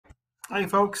Hey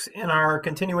folks, in our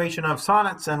continuation of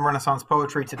sonnets and Renaissance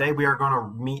poetry, today we are going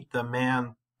to meet the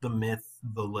man, the myth,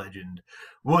 the legend,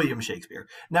 William Shakespeare.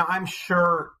 Now, I'm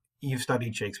sure you've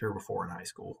studied Shakespeare before in high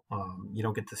school. You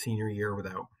don't get to senior year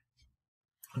without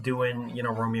doing,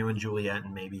 Romeo and Juliet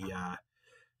and maybe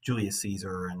Julius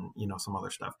Caesar and some other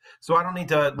stuff. So I don't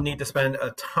need to spend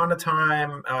a ton of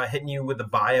time hitting you with the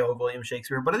bio of William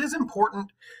Shakespeare, but it is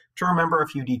important to remember a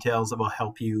few details that will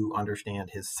help you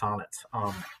understand his sonnets.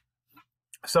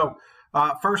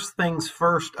 First things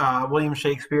first, William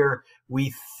Shakespeare,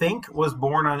 we think, was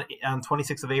born on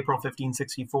 26th of April,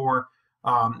 1564,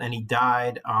 and he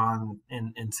died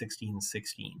in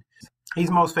 1616.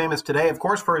 He's most famous today, of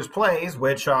course, for his plays,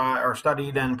 which are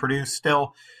studied and produced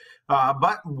still.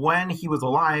 But when he was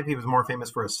alive, he was more famous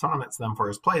for his sonnets than for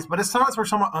his plays. But his sonnets were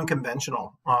somewhat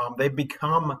unconventional. They've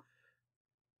become,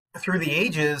 through the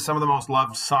ages, some of the most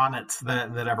loved sonnets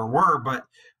that ever were. But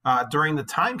during the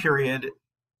time period,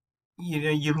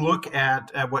 you look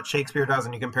at what Shakespeare does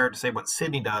and you compare it to, say, what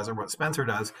Sidney does or what Spenser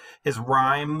does. His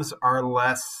rhymes are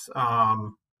less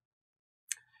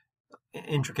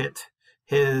intricate.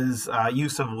 His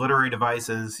use of literary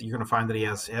devices, you're going to find that he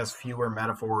has fewer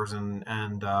metaphors and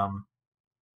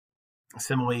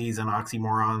similes and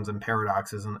oxymorons and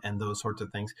paradoxes and those sorts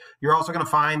of things. You're also going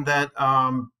to find that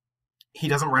he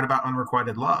doesn't write about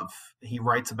unrequited love. He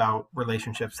writes about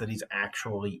relationships that he's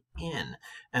actually in.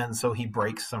 And so he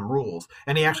breaks some rules.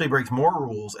 And he actually breaks more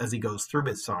rules as he goes through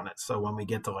his sonnets. So when we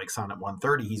get to like Sonnet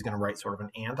 130, he's going to write sort of an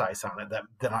anti-sonnet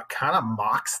that kind of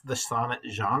mocks the sonnet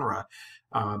genre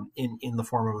in the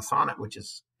form of a sonnet, which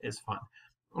is fun.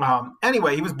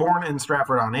 Anyway, he was born in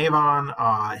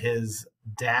Stratford-on-Avon. His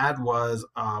dad was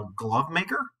a glove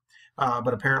maker.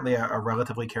 But apparently a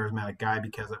relatively charismatic guy,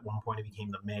 because at one point he became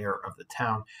the mayor of the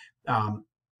town.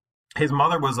 His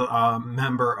mother was a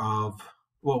member of,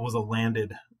 was a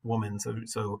landed woman.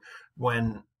 So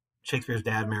when Shakespeare's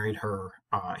dad married her,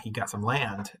 he got some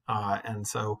land. And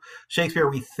so Shakespeare,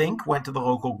 we think, went to the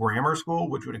local grammar school,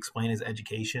 which would explain his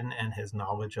education and his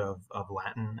knowledge of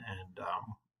Latin and,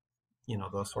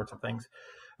 those sorts of things.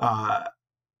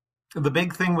 The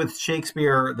big thing with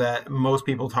Shakespeare that most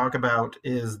people talk about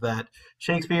is that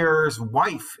Shakespeare's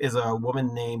wife is a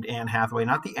woman named Anne Hathaway,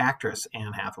 not the actress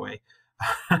Anne Hathaway.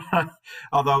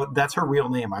 Although that's her real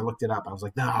name. I looked it up. I was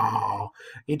like, no,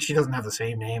 she doesn't have the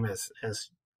same name as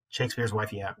Shakespeare's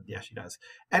wife. Yeah, she does.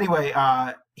 Anyway,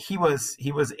 he was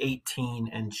 18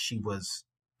 and she was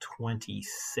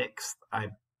 26, I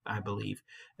believe.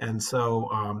 And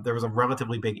so there was a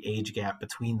relatively big age gap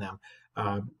between them.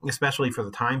 Especially for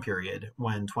the time period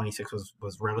when 26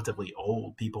 was relatively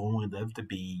old. People only lived to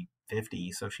be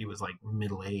 50, so she was like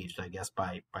middle-aged, I guess,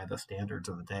 by the standards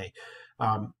of the day.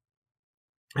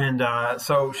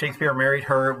 So Shakespeare married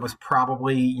her. It was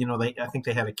probably, I think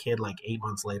they had a kid like 8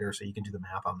 months later, so you can do the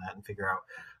math on that and figure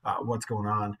out what's going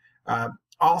on.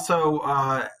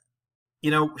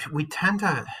 We tend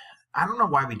to, I don't know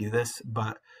why we do this,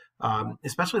 but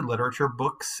especially literature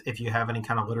books, if you have any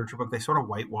kind of literature book, they sort of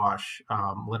whitewash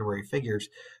literary figures.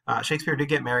 Shakespeare did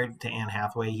get married to Anne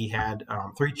Hathaway. He had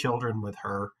 3 children with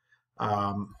her.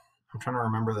 I'm trying to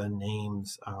remember the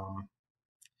names.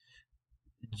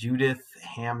 Judith,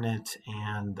 Hamnet,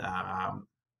 and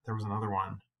there was another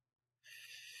one.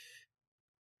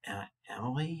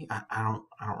 Emily? I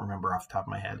don't remember off the top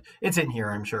of my head. It's in here,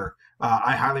 I'm sure.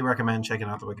 I highly recommend checking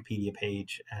out the Wikipedia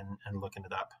page and looking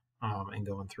it up. And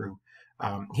going through.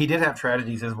 He did have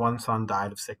tragedies. His one son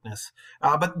died of sickness.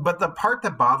 But the part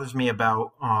that bothers me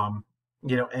about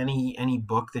any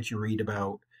book that you read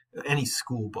about, any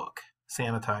school book,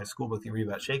 sanitized school book you read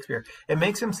about Shakespeare, it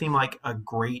makes him seem like a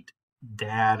great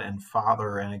dad and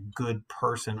father and a good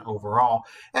person overall.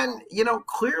 And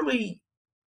clearly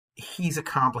he's a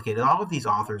complicated. All of these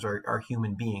authors are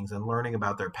human beings, and learning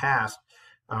about their past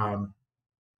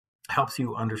helps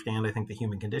you understand, I think, the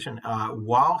human condition.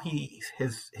 While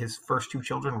his first 2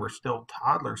 children were still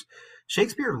toddlers,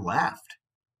 Shakespeare left.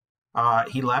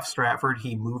 He left Stratford.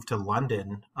 He moved to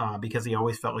London because he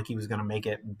always felt like he was going to make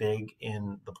it big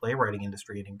in the playwriting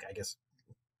industry. And I guess,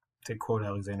 to quote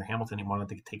Alexander Hamilton, he wanted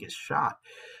to take his shot.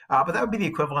 But that would be the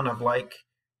equivalent of like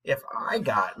if I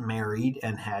got married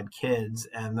and had kids,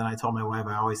 and then I told my wife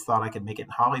I always thought I could make it in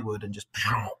Hollywood and just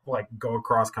like go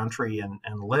across country and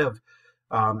live.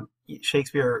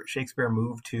 Shakespeare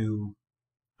moved to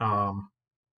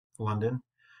London.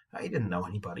 He didn't know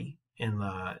anybody in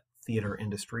the theater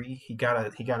industry. He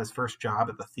got his first job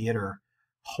at the theater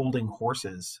holding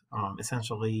horses.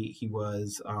 Essentially, he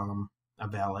was a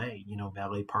valet,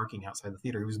 valet parking outside the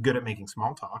theater. He was good at making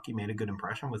small talk. He made a good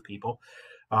impression with people.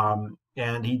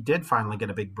 And he did finally get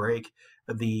a big break.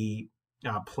 The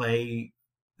play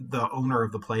the owner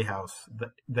of the playhouse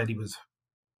that he was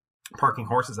parking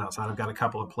horses outside. I've got a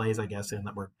couple of plays, I guess, in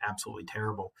that were absolutely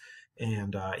terrible.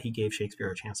 And he gave Shakespeare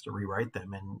a chance to rewrite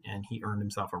them, and he earned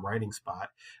himself a writing spot.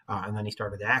 And then he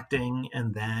started acting,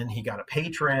 and then he got a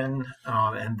patron,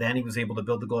 and then he was able to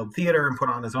build the Globe Theater and put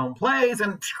on his own plays,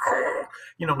 and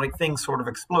like things sort of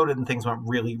exploded and things went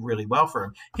really, really well for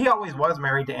him. He always was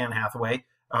married to Anne Hathaway.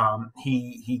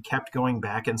 He kept going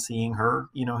back and seeing her.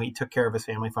 He took care of his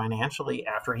family financially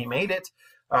after he made it.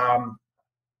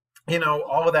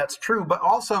 All of that's true. But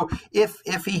also,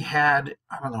 if he had,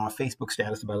 I don't know, a Facebook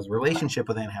status about his relationship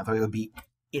with Anne Hathaway, it would be,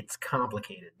 it's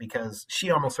complicated because she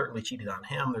almost certainly cheated on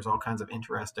him. There's all kinds of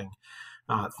interesting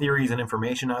theories and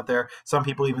information out there. Some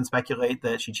people even speculate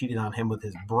that she cheated on him with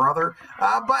his brother.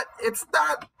 But it's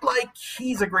not like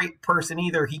he's a great person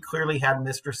either. He clearly had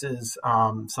mistresses.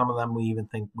 Some of them we even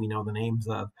think we know the names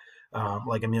of,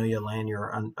 like Amelia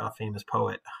Lanier, a famous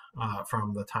poet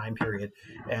from the time period.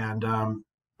 And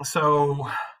so,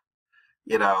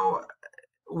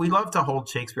 we love to hold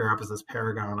Shakespeare up as this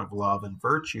paragon of love and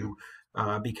virtue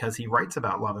because he writes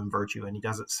about love and virtue, and he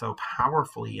does it so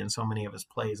powerfully in so many of his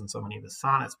plays and so many of his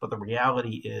sonnets. But the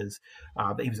reality is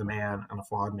that he was a man and a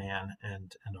flawed man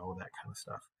and all of that kind of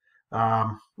stuff.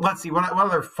 Let's see, what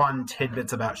other fun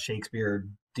tidbits about Shakespeare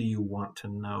do you want to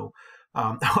know?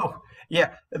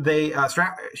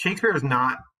 Shakespeare is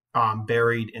not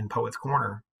buried in Poets'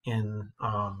 Corner in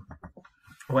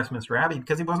Westminster Abbey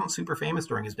because he wasn't super famous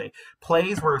during his day.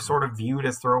 Plays were sort of viewed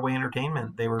as throwaway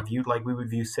entertainment. They were viewed like we would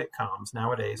view sitcoms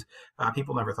nowadays.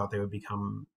 People never thought they would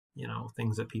become,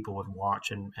 things that people would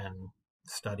watch and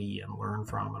study and learn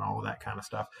from and all of that kind of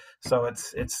stuff. So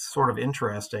it's sort of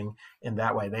interesting in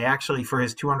that way. They actually, for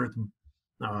his 200th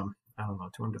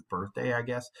 200th birthday, I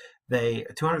guess,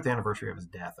 200th anniversary of his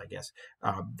death, I guess,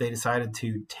 they decided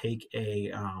to take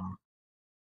a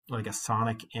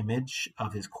sonic image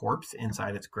of his corpse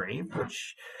inside its grave,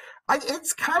 which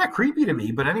it's kind of creepy to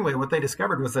me. But anyway, what they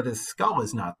discovered was that his skull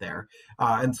is not there.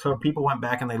 And so people went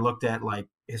back and they looked at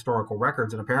historical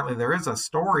records. And apparently there is a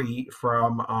story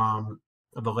from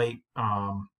the late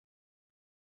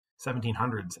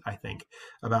 1700s, I think,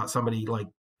 about somebody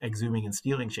exhuming and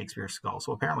stealing Shakespeare's skull.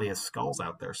 So apparently his skull's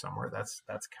out there somewhere. That's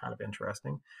kind of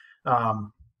interesting.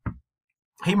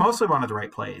 He mostly wanted to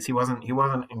write plays. He wasn't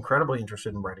incredibly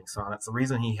interested in writing sonnets. The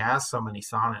reason he has so many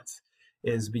sonnets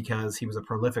is because he was a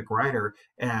prolific writer,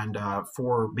 and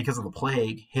because of the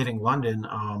plague hitting London,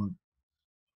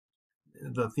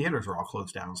 the theaters were all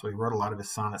closed down. So he wrote a lot of his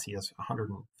sonnets. He has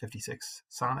 156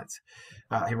 sonnets.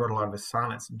 He wrote a lot of his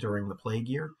sonnets during the plague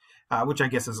year, which I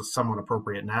guess is somewhat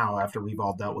appropriate now after we've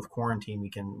all dealt with quarantine.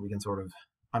 We can sort of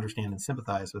understand and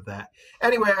sympathize with that.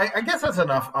 Anyway, I guess that's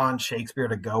enough on Shakespeare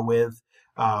to go with.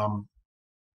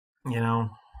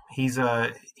 He's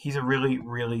a really,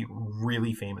 really,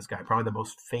 really famous guy, probably the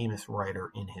most famous writer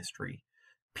in history,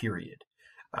 period.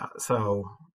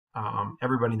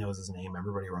 Everybody knows his name,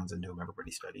 everybody runs into him,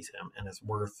 everybody studies him, and it's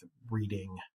worth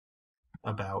reading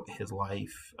about his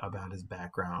life, about his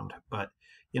background. But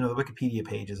the Wikipedia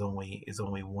page is only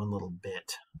one little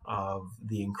bit of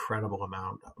the incredible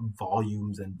amount of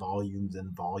volumes and volumes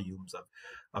and volumes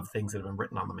of things that have been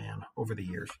written on the man over the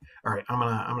years. All right, I'm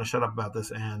gonna shut up about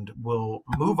this, and we'll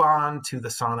move on to the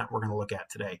sonnet we're gonna look at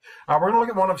today. We're gonna look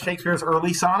at one of Shakespeare's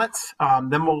early sonnets.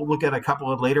 Then we'll look at a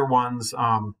couple of later ones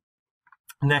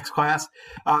next class.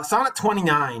 Sonnet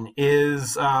 29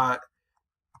 is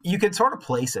you could sort of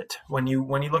place it when you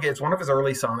look at it. It's one of his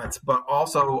early sonnets, but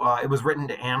also it was written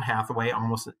to Anne Hathaway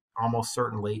almost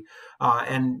certainly.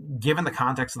 And given the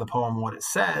context of the poem, what it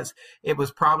says, it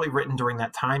was probably written during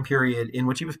that time period in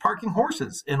which he was parking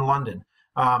horses in London.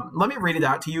 Let me read it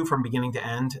out to you from beginning to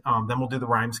end. Then we'll do the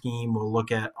rhyme scheme. We'll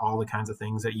look at all the kinds of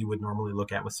things that you would normally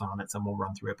look at with sonnets, and we'll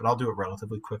run through it. But I'll do it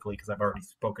relatively quickly because I've already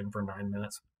spoken for 9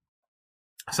 minutes.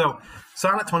 So,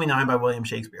 Sonnet 29 by William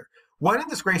Shakespeare. When in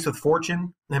disgrace with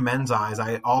fortune and men's eyes,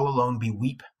 I all alone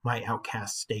beweep my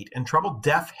outcast state, and trouble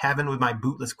deaf heaven with my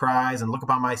bootless cries, and look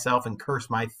upon myself and curse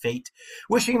my fate,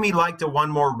 wishing me like to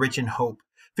one more rich in hope,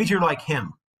 feature like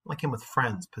him with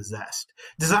friends possessed,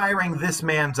 desiring this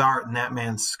man's art and that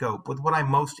man's scope, with what I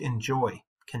most enjoy,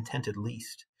 contented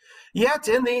least. Yet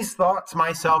in these thoughts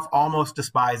myself almost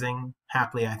despising,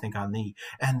 haply I think on thee,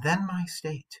 and then my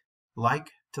state,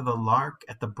 like to the lark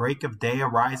at the break of day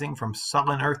arising from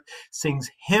sullen earth, sings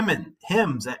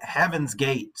hymns at heaven's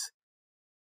gates.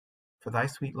 For thy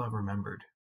sweet love remembered,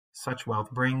 such wealth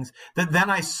brings, that then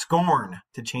I scorn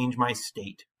to change my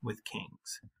state with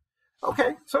kings.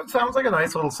 Okay, so it sounds like a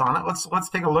nice little sonnet. Let's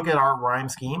take a look at our rhyme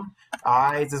scheme.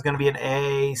 Eyes is going to be an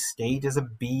A. State is a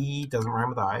B. Doesn't rhyme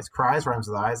with eyes. Cries rhymes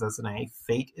with eyes. That's an A.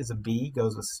 Fate is a B.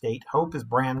 Goes with state. Hope is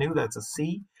brand new. That's a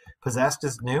C. Possessed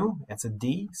is new. That's a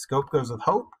D. Scope goes with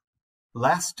hope.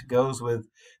 Lest goes with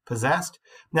possessed.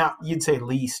 Now you'd say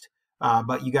least,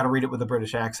 but you got to read it with a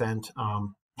British accent.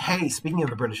 Hey, speaking of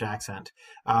the British accent,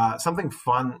 something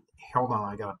fun. Hold on,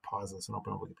 I gotta pause this and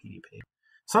open a Wikipedia page.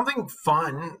 Something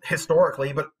fun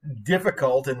historically, but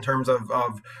difficult in terms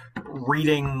of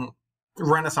reading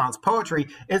Renaissance poetry,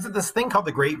 is that this thing called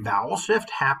the Great Vowel Shift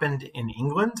happened in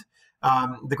England.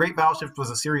 The Great Vowel Shift was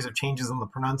a series of changes in the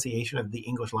pronunciation of the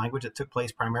English language that took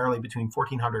place primarily between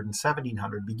 1400 and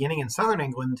 1700, beginning in southern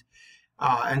England,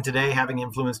 and today having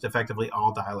influenced effectively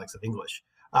all dialects of English.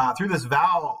 Through this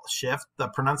vowel shift, the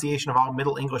pronunciation of all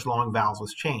Middle English long vowels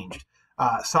was changed.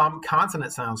 Some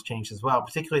consonant sounds changed as well,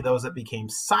 particularly those that became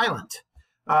silent.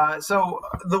 So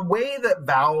the way that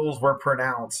vowels were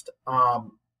pronounced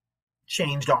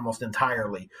changed almost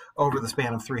entirely over the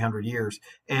span of 300 years.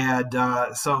 And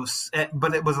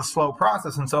but it was a slow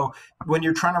process. And so when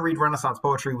you're trying to read Renaissance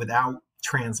poetry without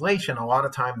translation, a lot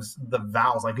of times the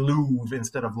vowels, like Louvre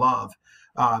instead of love,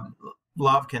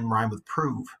 love can rhyme with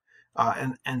prove,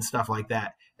 and stuff like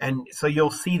that. And so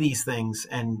you'll see these things,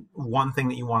 and one thing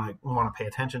that you want to pay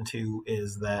attention to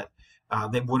is that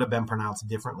they would have been pronounced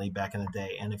differently back in the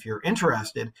day. And if you're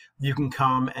interested, you can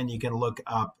come and you can look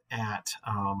up at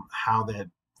how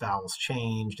the vowels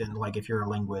changed, and like if you're a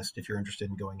linguist, if you're interested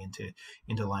in going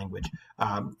into language.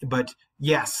 But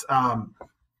yes,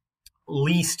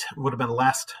 least would have been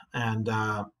lest, and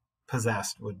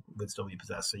possessed would still be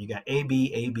possessed. So you got A,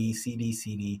 B, C,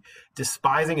 D.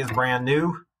 Despising is brand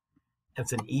new.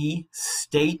 It's an E.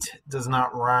 State does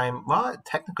not rhyme. Well, it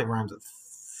technically rhymes with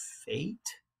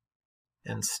fate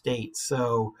and state.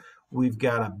 So we've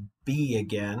got a B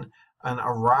again. And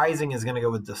arising is going to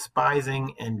go with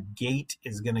despising, and gate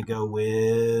is going to go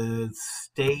with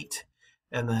state.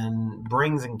 And then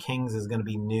brings and kings is going to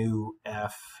be new,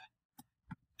 F.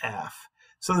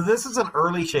 So this is an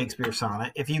early Shakespeare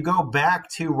sonnet. If you go back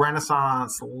to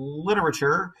Renaissance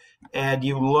literature and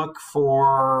you look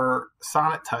for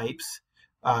sonnet types,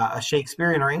 a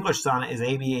Shakespearean or English sonnet is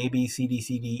A, B, C,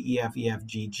 D, E, F,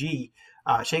 G, G.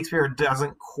 Shakespeare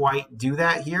doesn't quite do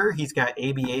that here. He's got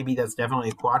A, B, that's definitely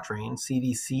a quatrain. C,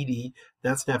 D,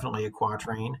 that's definitely a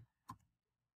quatrain.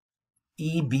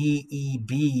 E,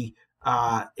 B,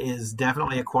 is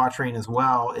definitely a quatrain as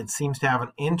well. It seems to have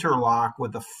an interlock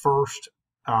with the first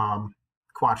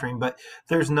quatrain, but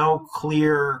there's no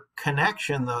clear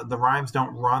connection. The rhymes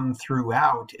don't run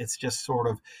throughout. It's just sort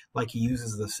of like he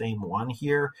uses the same one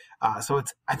here. So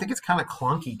I think it's kind of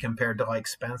clunky compared to like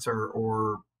Spenser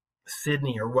or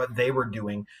Sidney or what they were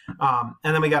doing. And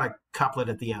then we got a couplet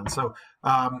at the end. So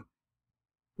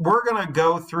we're going to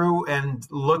go through and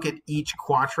look at each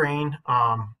quatrain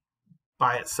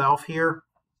by itself here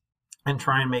and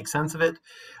try and make sense of it.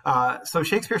 So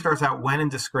Shakespeare starts out, when in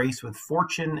disgrace with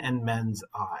fortune and men's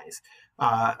eyes.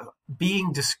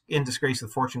 Being in disgrace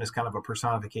with fortune is kind of a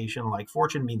personification. Like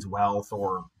fortune means wealth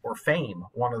or fame,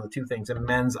 one of the two things. And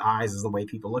men's eyes is the way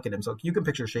people look at him. So you can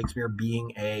picture Shakespeare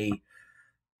being a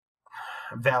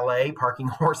valet parking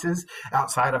horses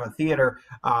outside of a theater.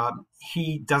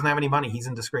 He doesn't have any money. He's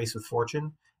in disgrace with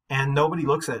fortune. And nobody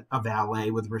looks at a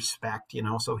valet with respect,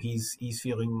 so he's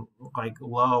feeling like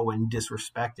low and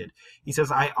disrespected. He says,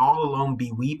 I all alone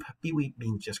beweep. Beweep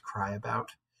means just cry about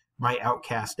my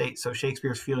outcast state. So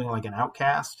Shakespeare's feeling like an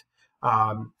outcast.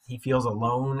 He feels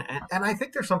alone. And I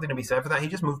think there's something to be said for that. He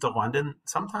just moved to London.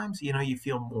 Sometimes, you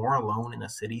feel more alone in a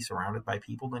city surrounded by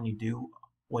people than you do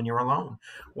when you're alone.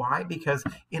 Why? Because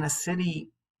in a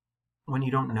city, when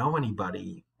you don't know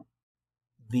anybody,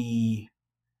 the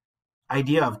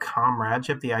idea of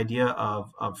comradeship, the idea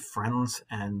of friends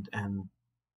and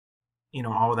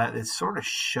all of that is sort of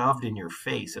shoved in your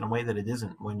face in a way that it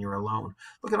isn't when you're alone.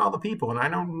 Look at all the people, and I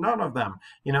know none of them.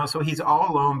 So he's all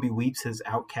alone, beweeps his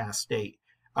outcast state,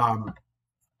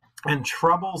 and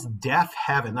troubles deaf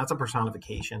heaven. That's a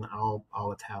personification. I'll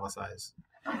italicize.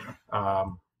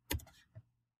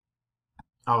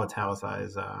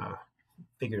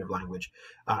 Figurative language.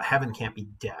 Heaven can't be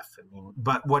deaf.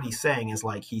 But what he's saying is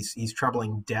like he's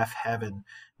troubling deaf heaven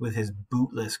with his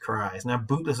bootless cries. Now,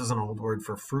 bootless is an old word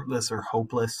for fruitless or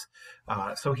hopeless.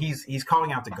 So he's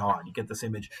calling out to God. You get this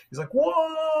image. He's like,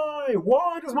 why?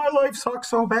 Why does my life suck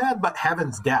so bad? But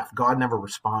heaven's deaf. God never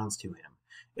responds to him.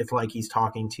 It's like he's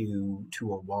talking to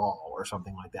a wall or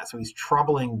something like that. So he's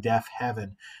troubling deaf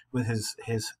heaven with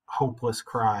his hopeless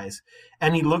cries.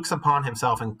 And he looks upon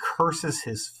himself and curses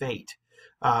his fate.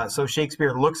 So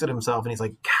Shakespeare looks at himself and he's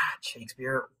like, God,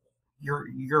 Shakespeare,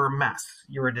 you're a mess.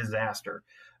 You're a disaster.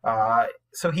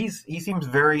 So he seems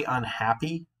very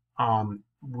unhappy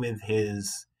with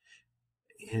his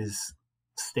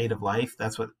state of life.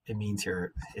 That's what it means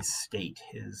here. His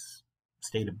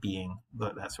state of being,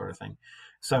 that sort of thing.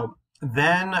 So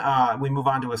then we move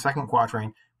on to a second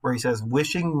quatrain where he says,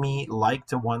 "Wishing me like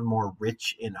to one more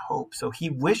rich in hope." So he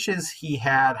wishes he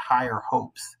had higher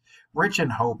hopes. Rich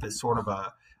in hope is sort of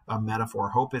a metaphor.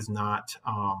 Hope is not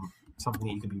something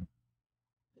that you can be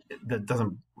that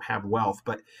doesn't have wealth,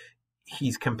 but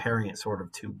he's comparing it sort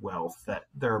of to wealth, that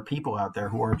there are people out there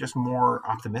who are just more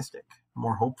optimistic,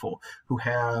 more hopeful, who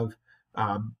have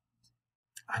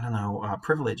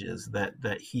privileges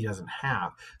that he doesn't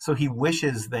have. So he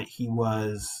wishes that he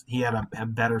had a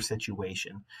better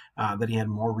situation, that he had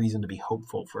more reason to be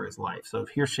hopeful for his life. So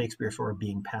here's Shakespeare sort of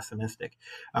being pessimistic.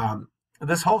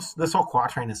 This whole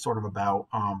quatrain is sort of about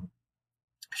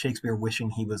Shakespeare wishing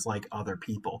he was like other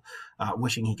people,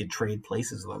 wishing he could trade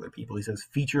places with other people. He says,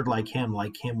 "Featured like him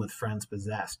with friends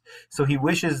possessed." So he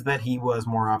wishes that he was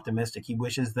more optimistic. He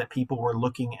wishes that people were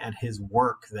looking at his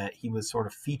work, that he was sort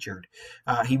of featured.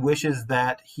 He wishes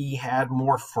that he had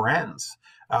more friends,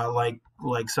 like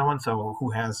so-and-so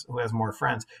who has more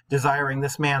friends. Desiring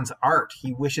this man's art,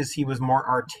 he wishes he was more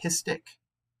artistic.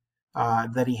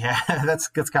 That he had. That's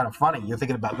kind of funny. You're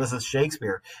thinking about this is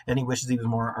Shakespeare, and he wishes he was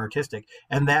more artistic.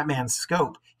 And that man's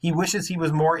scope, he wishes he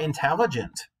was more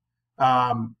intelligent.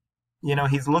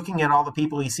 He's looking at all the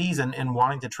people he sees and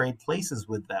wanting to trade places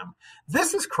with them.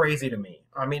 This is crazy to me.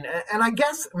 I mean, and I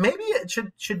guess maybe it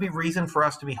should be reason for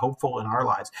us to be hopeful in our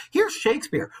lives. Here's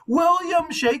Shakespeare,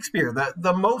 William Shakespeare,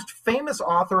 the most famous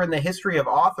author in the history of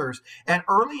authors, and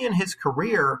early in his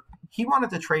career, he wanted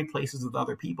to trade places with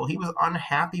other people. He was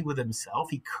unhappy with himself.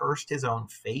 He cursed his own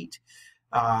fate.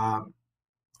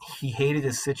 He hated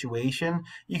his situation.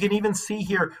 You can even see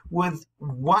here with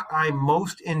 "what I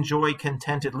most enjoy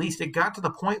contented least." It got to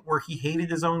the point where he hated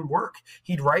his own work.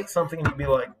 He'd write something and he'd be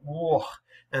like, "Whoa,"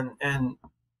 and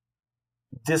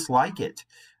dislike it.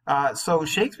 So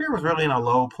Shakespeare was really in a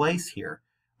low place here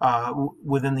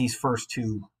within these first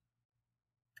two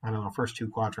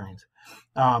quatrains.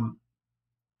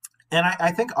 And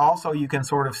I think also you can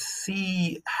sort of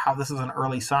see how this is an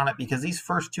early sonnet, because these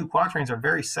first two quatrains are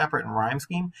very separate in rhyme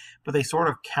scheme, but they sort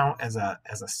of count as a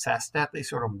sestet. They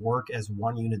sort of work as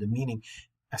one unit of meaning,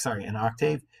 an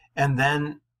octave. And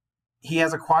then he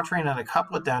has a quatrain and a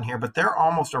couplet down here, but they're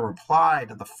almost a reply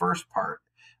to the first part.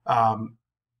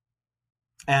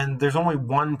 And there's only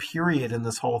one period in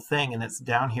this whole thing, and it's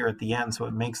down here at the end, so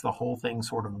it makes the whole thing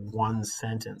sort of one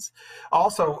sentence.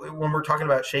 Also, when we're talking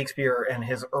about Shakespeare and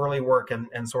his early work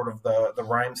and sort of the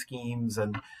rhyme schemes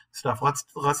and stuff,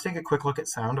 let's take a quick look at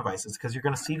sound devices, because you're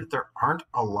going to see that there aren't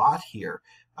a lot here.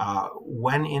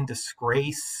 When in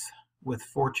disgrace with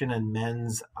fortune and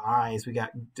men's eyes, we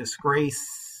got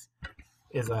disgrace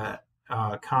is a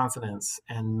consonance,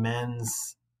 and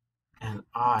men's and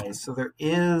eyes. So there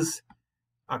is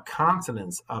a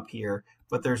consonance up here,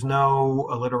 but there's no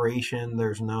alliteration.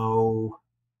 There's no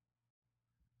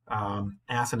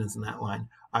assonance in that line.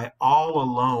 All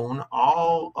alone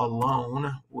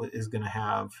is going to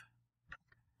have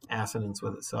assonance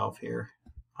with itself here.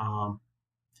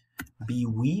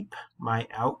 Beweep my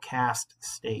outcast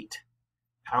state.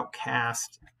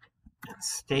 Outcast and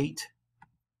state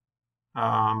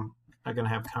are going to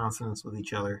have consonants with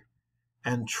each other.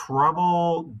 And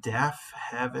trouble deaf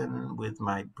heaven with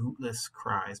my bootless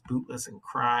cries. Bootless and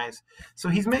cries. So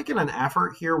he's making an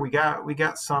effort here. We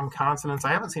got some consonants.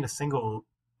 I haven't seen a single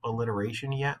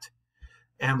alliteration yet.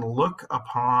 And look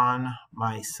upon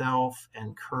myself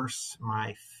and curse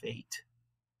my fate.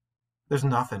 There's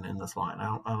nothing in this line.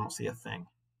 I don't see a thing.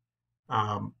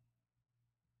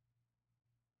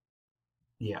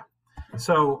 Yeah.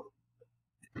 So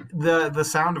the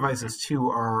sound devices too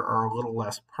are a little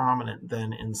less prominent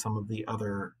than in some of the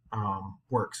other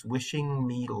works. Wishing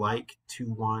me like to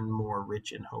one more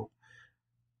rich in hope.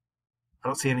 I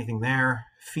don't see anything there.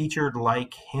 Featured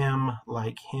like him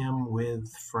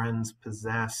with friends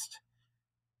possessed.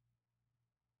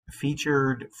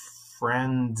 Featured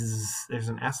friends. There's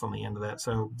an S on the end of that.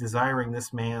 So desiring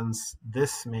this man's.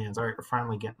 All right, we're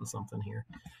finally getting something here.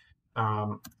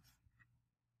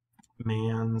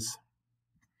 Man's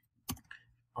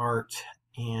art.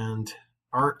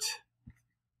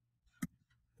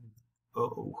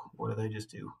 Oh, what did I just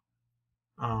do?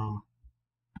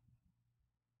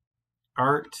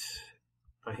 Art.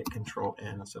 I hit Control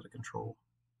N instead of Control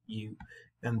U,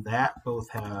 and that both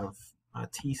have a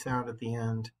T sound at the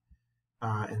end.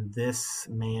 And this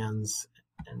man's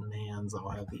and ends all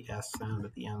have the S sound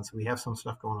at the end. So we have some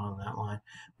stuff going on in that line.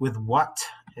 With what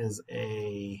is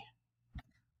a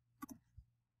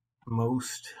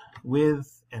most,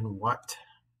 with and what,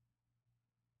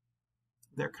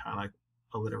 they're kind of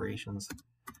alliterations.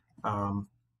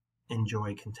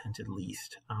 Enjoy, contented,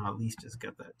 least. Least has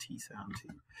got that T sound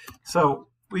too. So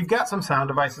we've got some sound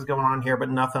devices going on here, but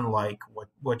nothing like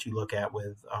what you look at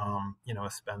with a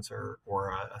Spenser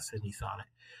or a Sidney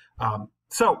sonnet.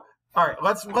 So all right,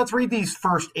 let's read these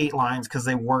first 8 lines because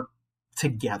they work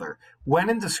together. When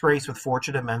in disgrace with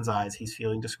fortune in men's eyes, he's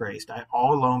feeling disgraced. I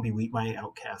all alone beweep my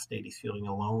outcast state. He's feeling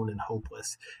alone and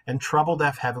hopeless. And trouble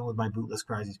deaf heaven with my bootless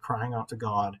cries. He's crying out to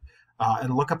God.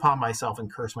 And look upon myself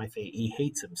and curse my fate. He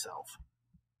hates himself.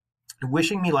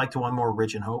 Wishing me like to one more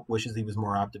rich in hope, wishes he was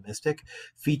more optimistic,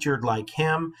 featured like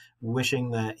him, wishing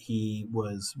that he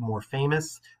was more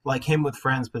famous, like him with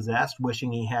friends possessed,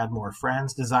 wishing he had more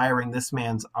friends, desiring this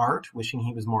man's art, wishing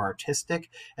he was more artistic,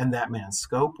 and that man's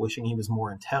scope, wishing he was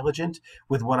more intelligent,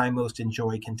 with what I most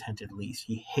enjoy contented least.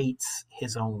 He hates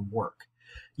his own work.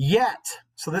 Yet,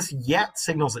 so this yet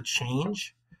signals a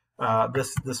change.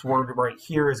 This word right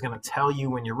here is going to tell you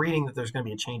when you're reading that there's going to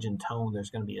be a change in tone. There's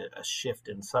going to be a shift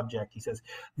in subject. He says,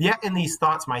 yet in these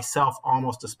thoughts myself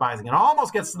almost despising. It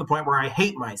almost gets to the point where I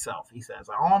hate myself, he says.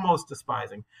 Almost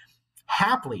despising.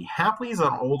 Haply. Haply is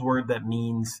an old word that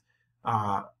means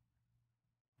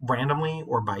randomly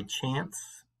or by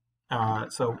chance.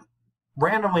 So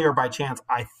randomly or by chance,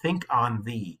 I think on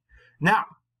thee. Now,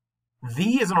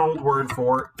 thee is an old word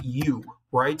for you,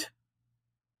 right?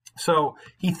 So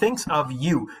he thinks of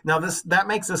you. Now that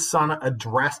makes this sonnet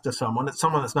addressed to someone. It's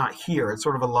someone that's not here. It's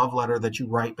sort of a love letter that you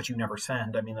write but you never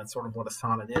send. I mean, that's sort of what a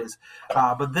sonnet is.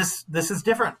 But this is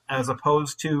different as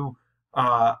opposed to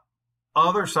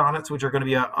other sonnets, which are going to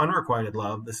be about unrequited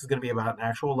love. This is going to be about an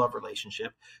actual love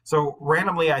relationship. So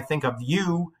randomly, I think of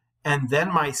you and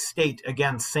then my state.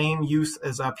 Again, same use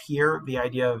as up here, the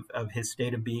idea of his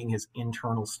state of being, his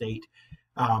internal state.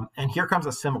 And here comes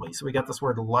a simile. So we got this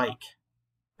word like.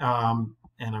 And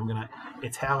I'm going to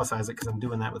italicize it because I'm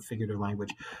doing that with figurative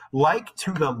language. Like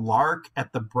to the lark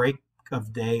at the break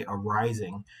of day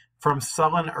arising, from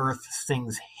sullen earth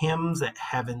sings hymns at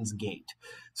heaven's gate.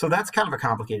 So that's kind of a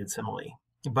complicated simile.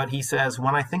 But he says,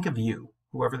 when I think of you,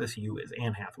 whoever this you is,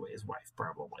 Anne Hathaway, his wife,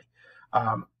 probably,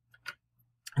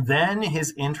 then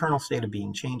his internal state of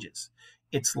being changes.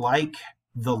 It's like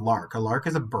the lark. A lark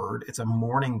is a bird. It's a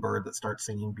morning bird that starts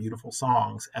singing beautiful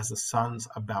songs as the sun's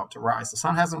about to rise. The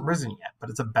sun hasn't risen yet, but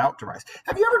it's about to rise.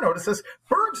 Have you ever noticed this?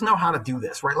 Birds know how to do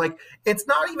this, right? Like, it's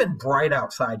not even bright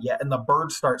outside yet, and the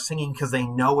birds start singing because they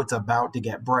know it's about to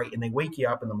get bright, and they wake you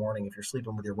up in the morning if you're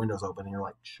sleeping with your windows open, and you're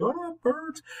like, shut up,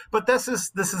 birds. But this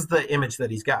is the image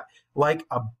that he's got. Like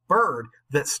a bird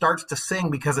that starts to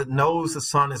sing because it knows the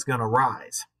sun is going to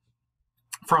rise.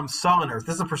 From sullen earth.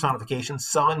 This is a personification.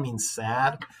 Sullen means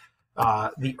sad.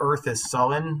 The earth is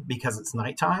sullen because it's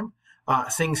nighttime.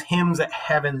 Sings hymns at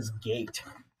heaven's gate.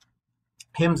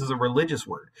 Hymns is a religious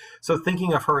word. So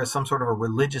thinking of her as some sort of a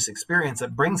religious experience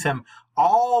that brings him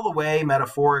all the way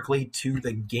metaphorically to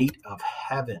the gate of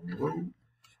heaven.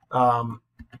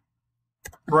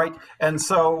 Right. And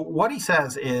so what he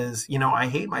says is, I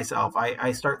hate myself.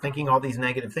 I start thinking all these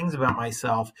negative things about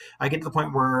myself. I get to the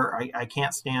point where I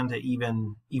can't stand to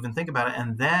even think about it.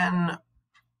 And then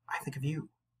I think of you.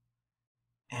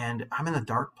 And I'm in a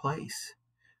dark place.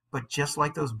 But just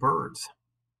like those birds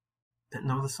that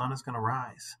know the sun is going to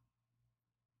rise,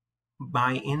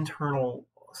 my internal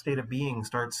state of being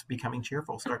starts becoming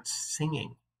cheerful, starts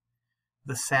singing.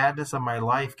 The sadness of my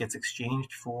life gets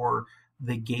exchanged for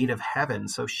the gate of heaven.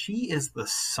 So she is the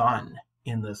sun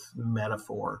in this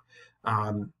metaphor,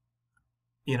 and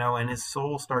his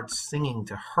soul starts singing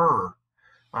to her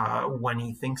when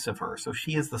he thinks of her. So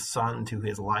she is the sun to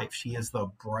his life. She is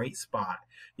the bright spot.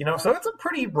 So it's a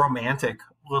pretty romantic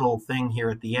little thing here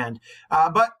at the end.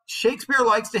 But Shakespeare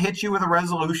likes to hit you with a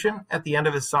resolution at the end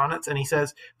of his sonnets. And he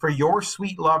says, for your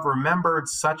sweet love remembered,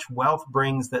 such wealth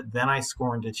brings that then I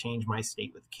scorn to change my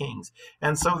state with kings.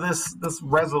 And so this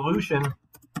resolution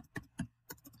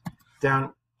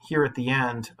down here at the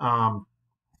end, can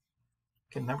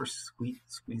never squeeze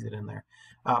it in there.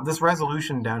 This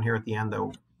resolution down here at the end,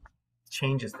 though,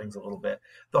 changes things a little bit.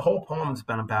 The whole poem's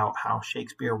been about how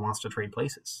Shakespeare wants to trade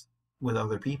places with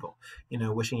other people,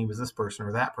 wishing he was this person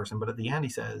or that person. But at the end, he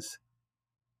says,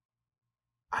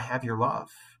 I have your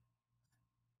love.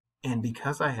 And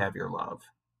because I have your love,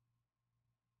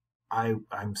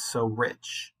 I'm so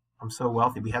rich. I'm so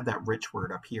wealthy. We had that rich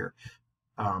word up here.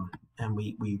 And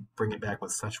we bring it back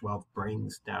with such wealth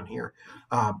brings down here.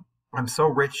 I'm so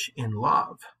rich in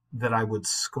love that I would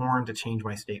scorn to change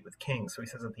my state with kings. So he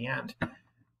says at the end,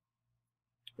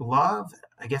 love,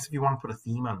 I guess if you want to put a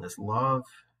theme on this, love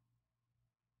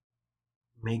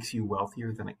makes you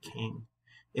wealthier than a king.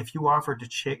 If you offered to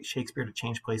Shakespeare to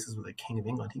change places with the King of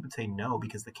England, he would say no,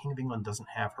 because the King of England doesn't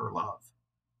have her love.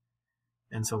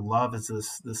 And so love is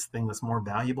this thing that's more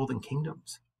valuable than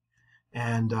kingdoms.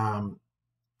 And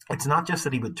it's not just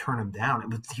that he would turn him down,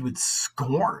 he would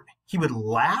scorn. He would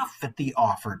laugh at the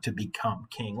offer to become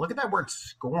king. Look at that word,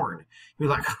 scorn. He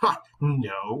was like,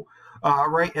 no.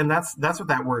 Right? And that's what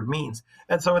that word means.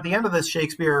 And so at the end of this,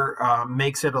 Shakespeare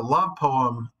makes it a love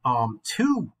poem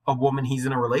to a woman he's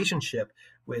in a relationship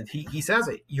with. He says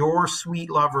it, your sweet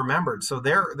love remembered. So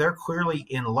they're clearly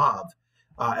in love.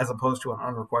 As opposed to an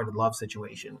unrequited love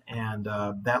situation. And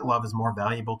that love is more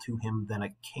valuable to him than a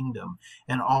kingdom.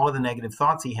 And all of the negative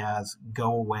thoughts he has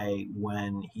go away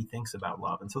when he thinks about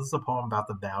love. And so this is a poem about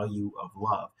the value of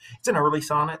love. It's an early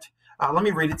sonnet. Let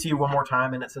me read it to you one more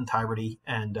time in its entirety,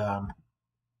 and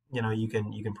you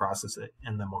can process it,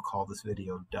 and then we'll call this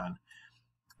video done.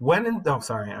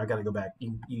 Sorry, I got to go back.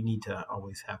 You need to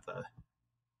always have the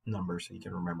number so you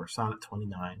can remember. Sonnet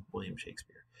 29, William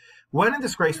Shakespeare. When in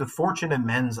disgrace with fortune and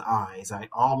men's eyes, I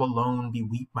all alone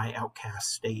beweep my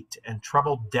outcast state, and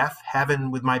trouble deaf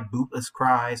heaven with my bootless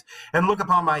cries, and look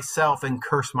upon myself and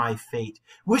curse my fate,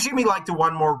 wishing me like to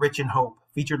one more rich in hope,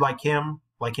 featured like him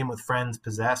with friends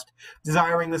possessed,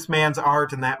 desiring this man's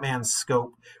art and that man's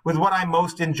scope, with what I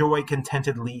most enjoy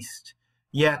contented least.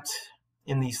 Yet,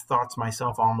 in these thoughts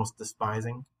myself almost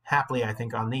despising, haply I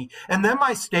think on thee. And then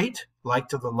my state, like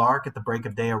to the lark at the break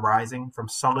of day arising, from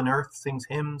sullen earth sings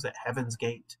hymns at heaven's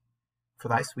gate. For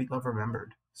thy sweet love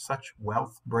remembered, such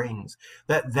wealth brings,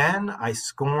 that then I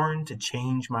scorn to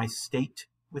change my state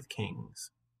with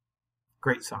kings.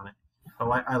 Great sonnet.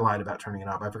 Oh, I lied about turning it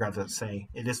off. I forgot to say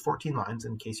it is 14 lines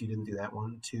in case you didn't do that.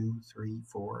 1, 2, 3,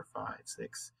 4, 5,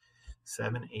 6,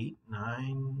 7, 8,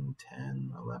 9,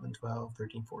 10, 11, 12,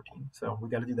 13, 14. So we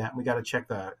got to do that. We got to check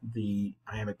the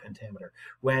iambic pentameter.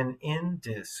 When in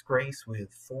disgrace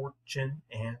with fortune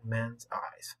and men's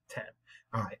eyes. 10.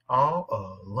 I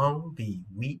all alone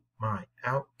beweep my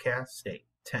outcast state.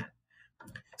 10.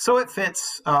 So it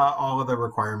fits all of the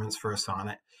requirements for a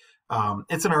sonnet.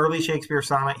 It's an early Shakespeare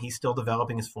sonnet. He's still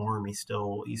developing his form. He's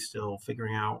still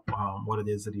figuring out what it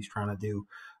is that he's trying to do.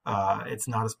 It's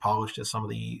not as polished as some of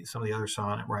the other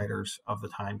sonnet writers of the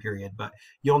time period, but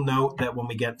you'll note that when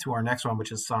we get to our next one,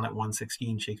 which is Sonnet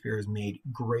 116, Shakespeare has made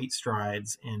great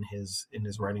strides in his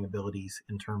writing abilities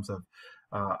in terms of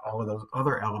all of those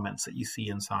other elements that you see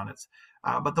in sonnets.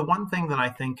 But the one thing that I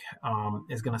think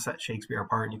is going to set Shakespeare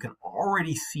apart, and you can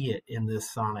already see it in this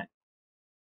sonnet,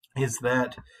 is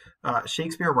that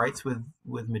Shakespeare writes with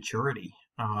maturity.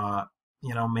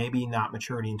 Maybe not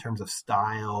maturity in terms of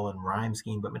style and rhyme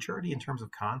scheme, but maturity in terms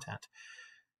of content.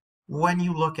 When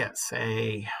you look at,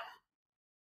 say,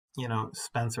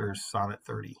 Spenser's Sonnet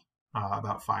 30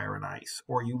 about fire and ice,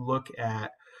 or you look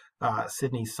at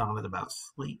Sidney's sonnet about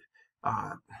sleep,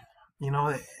 and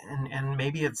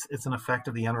maybe it's an effect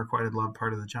of the unrequited love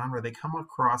part of the genre, they come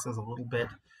across as a little bit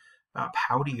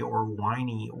pouty or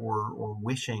whiny or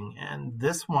wishing. And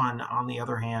this one, on the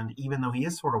other hand, even though he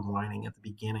is sort of whining at the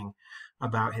beginning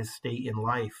about his state in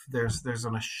life, there's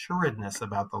an assuredness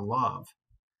about the love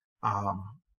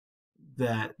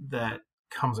that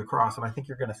comes across. And I think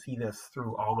you're going to see this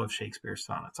through all of Shakespeare's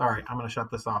sonnets. All right, I'm going to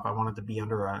shut this off. I wanted to be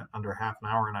under half an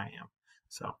hour, and I am.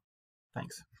 So,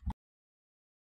 thanks.